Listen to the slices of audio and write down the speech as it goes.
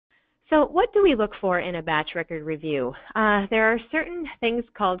So what do we look for in a batch record review? There are certain things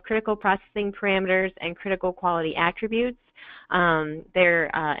called critical processing parameters and critical quality attributes. Their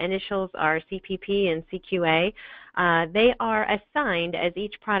initials are CPP and CQA. They are assigned as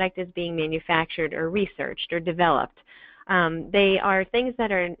each product is being manufactured or researched or developed. They are things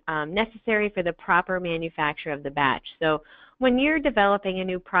that are necessary for the proper manufacture of the batch. So when you're developing a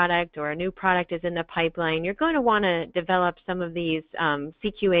new product or a new product is in the pipeline, you're going to want to develop some of these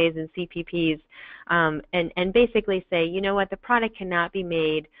CQAs and CPPs and basically say, you know what, the product cannot be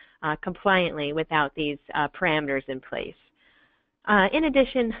made compliantly without these parameters in place. In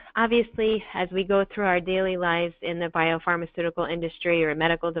addition, obviously, as we go through our daily lives in the biopharmaceutical industry or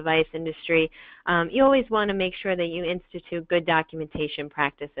medical device industry, you always want to make sure that you institute good documentation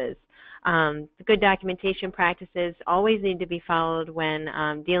practices. The good documentation practices always need to be followed when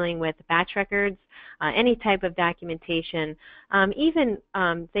dealing with batch records, any type of documentation, even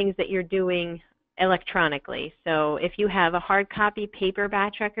things that you're doing electronically. So if you have a hard copy paper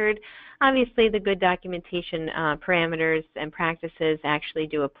batch record, obviously the good documentation parameters and practices actually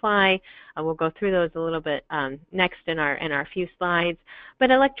do apply. We'll go through those a little bit next in our few slides. But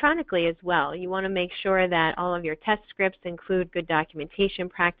electronically as well, you want to make sure that all of your test scripts include good documentation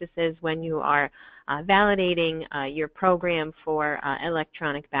practices when you are validating your program for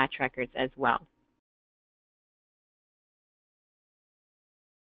electronic batch records as well.